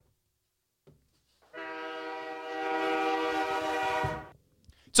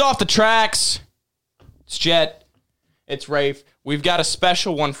It's Off the Tracks. It's Jet. It's Rafe. We've got a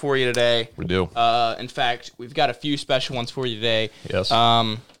special one for you today. We do. In fact, we've got a few special ones for you today. Yes.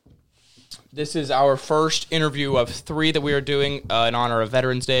 This is our first interview of 3 that we are doing in honor of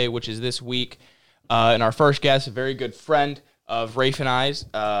Veterans Day, which is this week. And our first guest, a very good friend of Rafe and I's.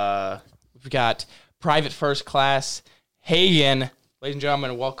 We've got Private First Class Hagen. Ladies and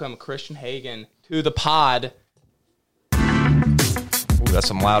gentlemen, welcome Christian Hagen to the pod. That's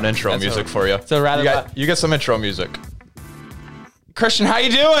some loud intro music for you. So rather You get some intro music. Christian, how you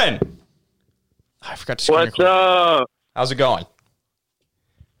doing? I forgot to screen What's record. up? How's it going?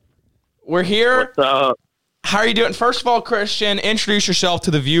 We're here. What's up? How are you doing? First of all, Christian, introduce yourself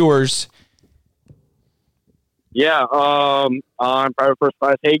to the viewers. Yeah, I'm Private First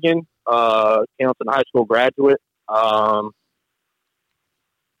Class Hagen, Hamilton High School graduate. I'm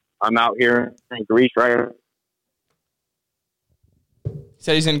out here in Greece right now. He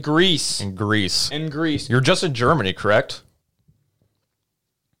said he's in Greece. In Greece. In Greece. You're just in Germany, correct?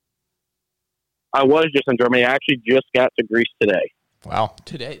 I was just in Germany. I actually just got to Greece today. Wow.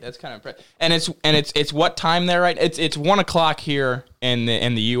 Today, that's kind of impressive. And it's what time there, right? It's 1 o'clock here in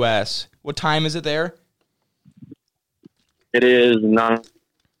the U.S. What time is it there? It is 9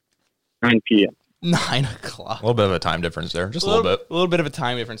 p.m. 9 o'clock. A little bit of a time difference there. Just a little bit. A little bit of a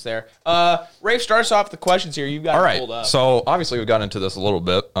time difference there. Rafe, start us off with the questions here. You've got All it right. pulled up. So obviously we got into this a little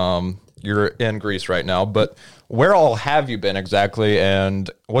bit. You're in Greece right now, but where all have you been exactly? And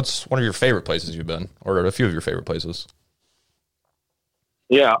what's one of your favorite places you've been, or a few of your favorite places?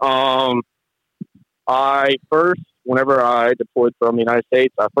 Yeah, whenever I deployed from the United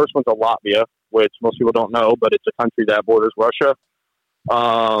States, I first went to Latvia, which most people don't know, but it's a country that borders Russia.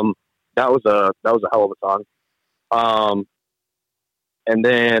 That was a hell of a time. And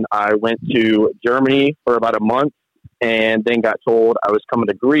then I went to Germany for about a month, and then got told I was coming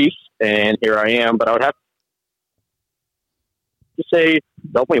to Greece, and here I am. But I would have to say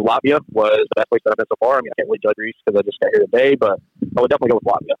definitely Latvia was the best place that I've been so far. I mean, I can't really judge Greece because I just got here today, but I would definitely go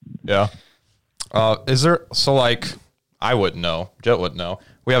with Latvia. Yeah. I wouldn't know. Jet wouldn't know.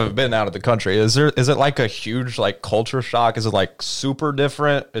 We haven't been out of the country. Is it like a huge like culture shock? Is it like super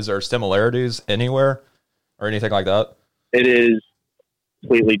different? Is there similarities anywhere or anything like that? It is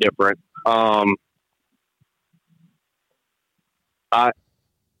completely different.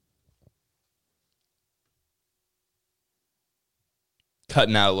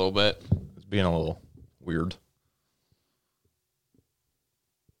 Cutting out a little bit. It's being a little weird.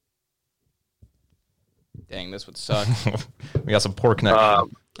 Dang, this would suck. We got some poor connection.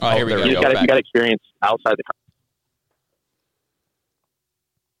 Here we go. You got to experience outside the country.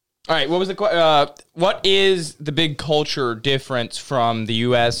 All right, what was what is the big culture difference from the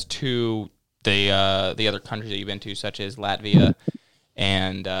U.S. to the other countries that you've been to, such as Latvia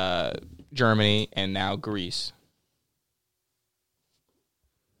and Germany and now Greece?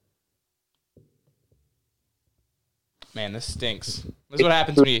 Man, this stinks. This is what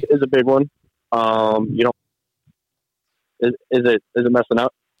happens to me. Is a big one. Is it messing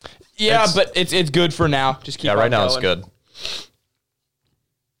up? Yeah, but it's good for now. Just keep. Yeah, right now going. it's good.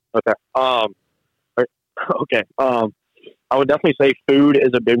 Okay. Okay. I would definitely say food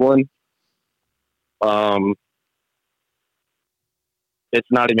is a big one.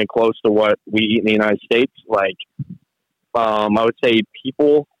 It's not even close to what we eat in the United States. Like, I would say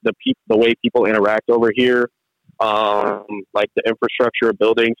the way people interact over here, like the infrastructure of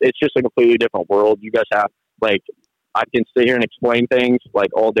buildings, it's just a completely different world. You guys have, like, I can sit here and explain things like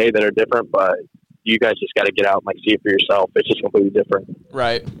all day that are different, but you guys just got to get out and like see it for yourself. It's just completely different.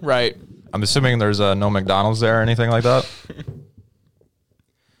 Right. I'm assuming there's no McDonald's there or anything like that.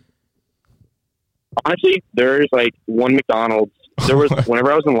 Honestly, there's like one McDonald's. There was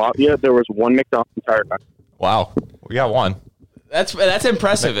whenever I was in Latvia, there was one McDonald's entire country. Wow, we got one. That's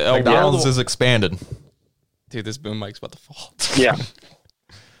impressive. McDonald's is expanded. Dude, this boom mic's about to fall. Yeah.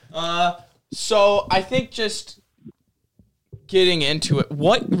 So I think just getting into it,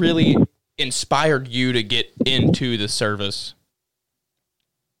 what really inspired you to get into the service?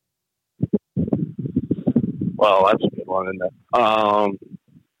 Well, that's a good one, isn't it?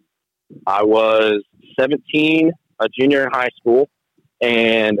 I was 17, a junior in high school,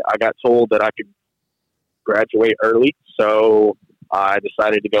 and I got told that I could graduate early. So I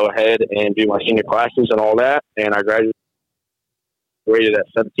decided to go ahead and do my senior classes and all that. And I graduated at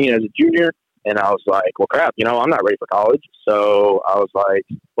 17 as a junior. And I was like, well, crap, I'm not ready for college. So I was like,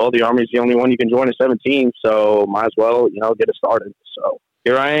 well, the Army's the only one you can join at 17. So might as well, get it started. So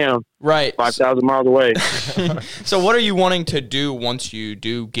here I am. Right. 5,000 miles away. So what are you wanting to do once you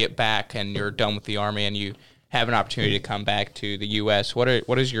do get back and you're done with the Army and you have an opportunity to come back to the U.S., what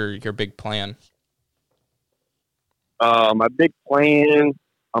is your big plan? My big plan,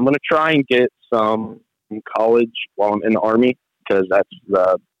 I'm going to try and get some in college while I'm in the Army, because that's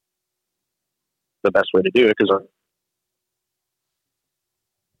the best way to do it. Because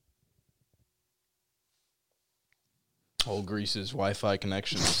Old Greece's Wi-Fi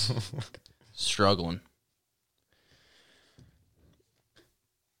connection is struggling.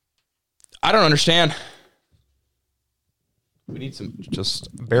 I don't understand. We need some. Just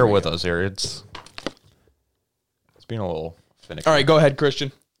bear with us here. It's being a little finicky. All right, go ahead,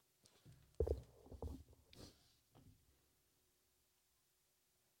 Christian.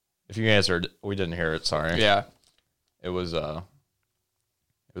 If you answered, we didn't hear it. Sorry. Yeah. It was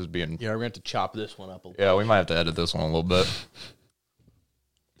being. Yeah, we're going to have to chop this one up a little. Yeah, we might have to edit this one a little bit.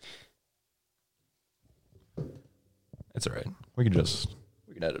 It's all right. We can edit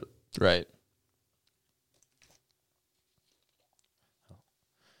it. Right.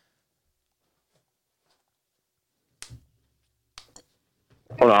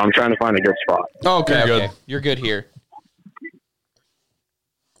 hold on, I'm trying to find a good spot. Okay, You're good. okay. You're good here.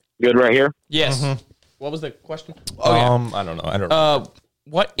 Good right here? Yes. Mm-hmm. What was the question? Oh, yeah. I don't know.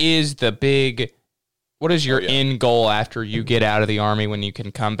 What is your end goal after you get out of the Army when you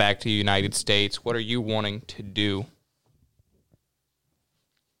can come back to the United States? What are you wanting to do?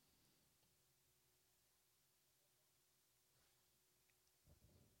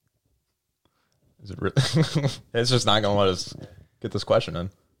 Is it really? It's just not going to let us get this question in.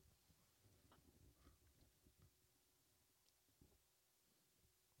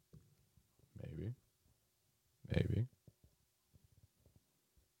 Maybe.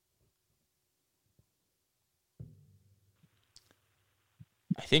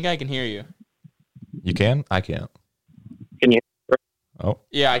 I think I can hear you. You can? I can't. Can you? Oh.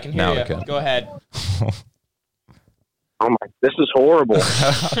 Yeah, I can hear Now you. I can. Go ahead. Oh my, this is horrible.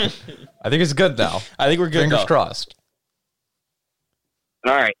 I think it's good now. I think we're good. Fingers though. crossed.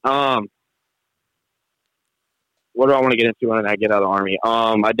 All right. What do I want to get into when I get out of the Army?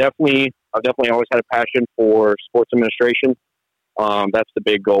 I've definitely always had a passion for sports administration. That's the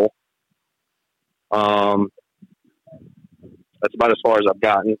big goal. That's about as far as I've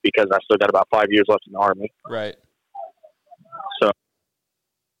gotten, because I still got about 5 years left in the Army. Right. So,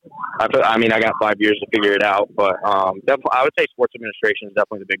 I got 5 years to figure it out, but definitely, I would say sports administration is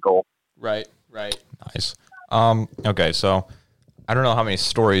definitely the big goal. Right. Nice. Okay, so I don't know how many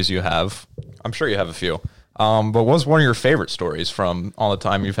stories you have. I'm sure you have a few. But what's one of your favorite stories from all the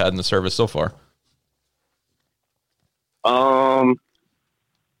time you've had in the service so far? Oh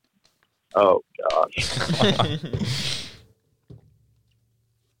gosh.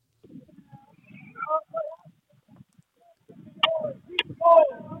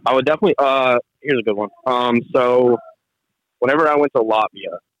 I would definitely, here's a good one. So whenever I went to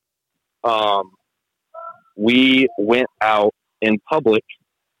Latvia, we went out in public,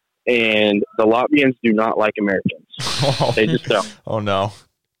 and the Latvians do not like Americans. They just don't. Oh no.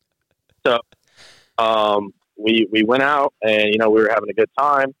 So, we went out, and, we were having a good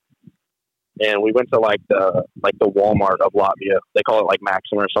time, and we went to like the Walmart of Latvia. They call it like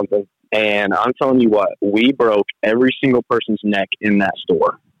Maxim or something. And I'm telling you what, we broke every single person's neck in that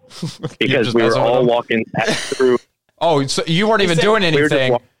store because we were all walking through. Oh, so you weren't even doing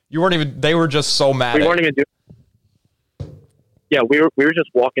anything. You weren't even. They were just so mad. We weren't even doing. Yeah, we were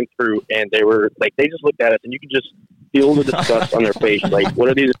just walking through, and they were like, they just looked at us, and you could just feel the disgust on their face. Like, what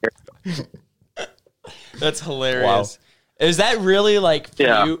are these? That's hilarious. Wow. Is that really like for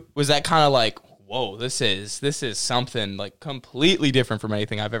you? Was that kind of like, whoa, this is something like completely different from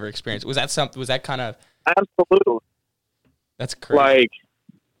anything I've ever experienced? Was that something? Was that kind of absolutely? That's crazy. Like,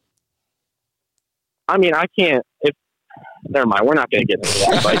 I mean, I can't. Never mind. We're not going to get into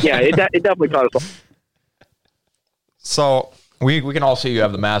that. But yeah, it definitely caught us off. So we can all see you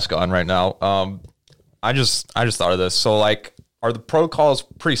have the mask on right now. I just thought of this. So like, are the protocols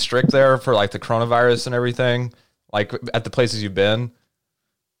pretty strict there for like the coronavirus and everything? Like at the places you've been?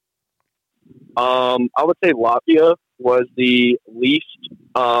 I would say Latvia was the least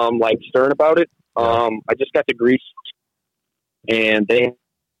stern about it. I just got to Greece, and they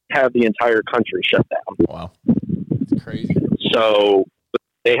have the entire country shut down. Wow, that's crazy. So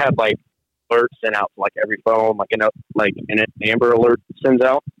they had like alerts sent out to like every phone, an Amber Alert sends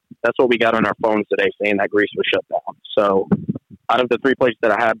out. That's what we got on our phones today, saying that Greece was shut down. So out of the 3 places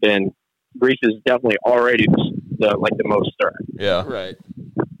that I have been, Greece is definitely already the most stern. Yeah, right.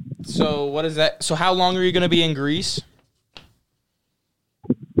 So what is that? So how long are you going to be in Greece?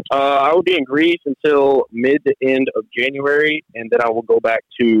 I will be in Greece until mid to end of January, and then I will go back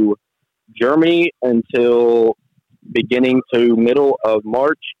to Germany until beginning to middle of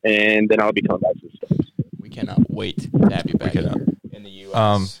March, and then I'll be coming back to the States. We cannot wait to have you back here in the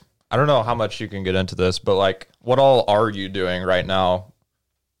U.S. I don't know how much you can get into this, but like, what all are you doing right now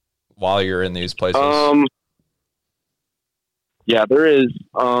while you're in these places? Yeah, there is.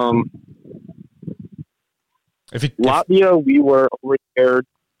 Latvia, we were over there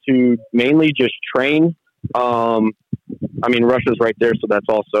to mainly just train. I mean, Russia's right there, so that's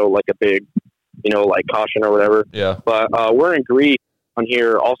also like a big, like caution or whatever. Yeah. But we're in Greece on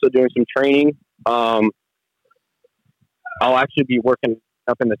here, also doing some training. I'll actually be working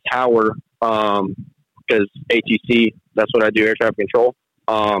up in the tower because ATC, that's what I do, air traffic control.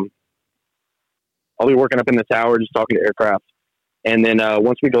 I'll be working up in the tower, just talking to aircraft. And then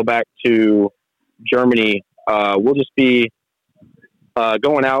once we go back to Germany, we'll just be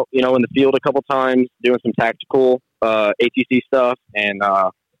going out, in the field a couple times, doing some tactical ATC stuff, and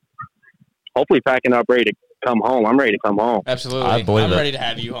hopefully packing up, ready to come home. I'm ready to come home. Absolutely. I'm ready to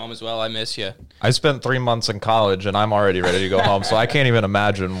have you home as well. I miss you. I spent 3 months in college, and I'm already ready to go home, so I can't even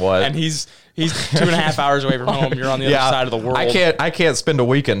imagine what... And he's 2.5 hours away from home. You're on the other side of the world. I can't spend a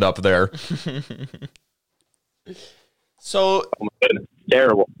weekend up there. So... Oh my goodness.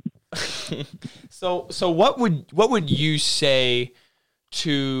 Terrible. So what would you say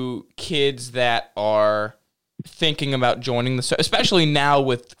to kids that are thinking about joining especially now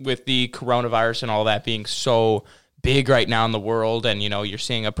with the coronavirus and all that being so big right now in the world, and you're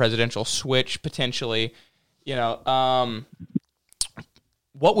seeing a presidential switch potentially, what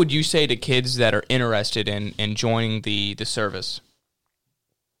would you say to kids that are interested in joining the service?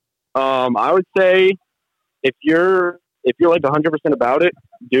 I would say if you're like 100% about it,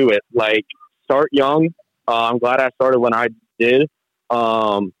 do it. Like, start young. I'm glad I started when I did.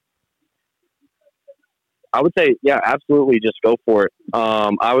 I would say, yeah, absolutely, just go for it.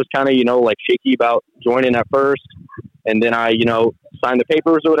 I was kind of, like shaky about joining at first, and then I, signed the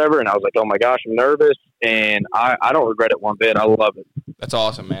papers or whatever, and I was like, oh my gosh, I'm nervous, and I don't regret it one bit. I love it. That's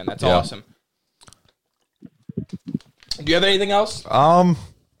awesome, man. That's awesome. Do you have anything else? I'm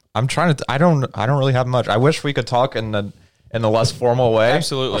trying to. I don't really have much. I wish we could talk in the less formal way.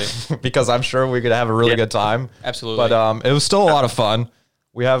 Absolutely. Because I'm sure we could have a really good time. Absolutely. But it was still a lot of fun.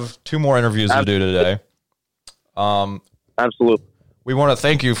 We have 2 more interviews to do today. Absolutely. We want to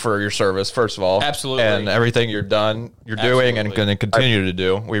thank you for your service, first of all. Absolutely. And everything you're doing and going to continue to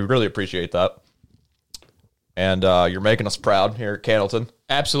do. We really appreciate that. And you're making us proud here at Candleton.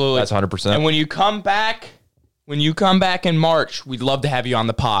 Absolutely. That's 100%. And when you come back in March, we'd love to have you on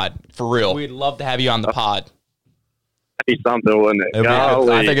the pod. For real. We'd love to have you on the pod. That'd be something, wouldn't it?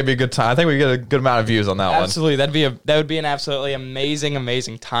 I think it'd be a good time. I think we get a good amount of views on that Absolutely. That would be an absolutely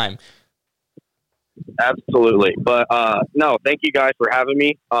amazing time. Absolutely. But no, thank you guys for having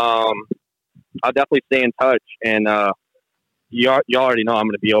me. I'll definitely stay in touch, and you already know I'm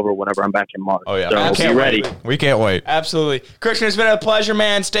going to be over whenever I'm back in March. Oh, yeah. So be ready. We can't wait. Absolutely. Christian, it's been a pleasure,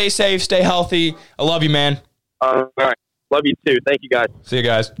 man. Stay safe. Stay healthy. I love you, man. All right. Love you, too. Thank you, guys. See you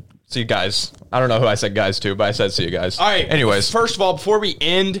guys. I don't know who I said guys to, but I said see you guys. All right. Anyways. First of all, before we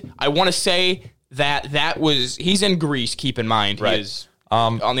end, I want to say he's in Greece, keep in mind. Right. He is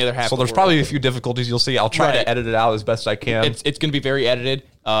on the other half So of the there's world. probably a few difficulties you'll see. I'll try to edit it out as best I can. It's going to be very edited,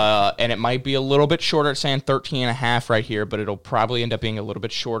 and it might be a little bit shorter. It's saying 13 and a half right here, but it'll probably end up being a little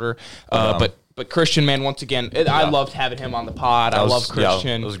bit shorter. But Christian, man, once again, I loved having him on the pod. I love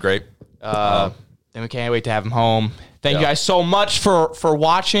Christian. Yeah, it was great. And we can't wait to have him home. Thank you guys so much for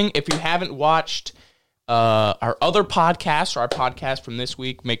watching. If you haven't watched our other podcast, or our podcast from this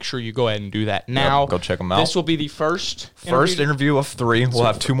week, make sure you go ahead and do that now. Go check them out. This will be the first interview of 3. We'll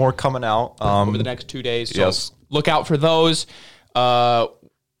have 2 more coming out over the next 2 days. So look out for those. And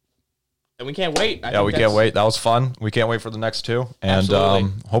we can't wait. We can't wait. That was fun. We can't wait for the next 2. And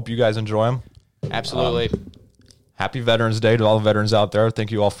hope you guys enjoy them. Absolutely. Happy Veterans Day to all the veterans out there.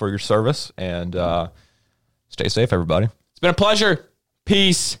 Thank you all for your service. And stay safe, everybody. It's been a pleasure.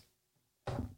 Peace.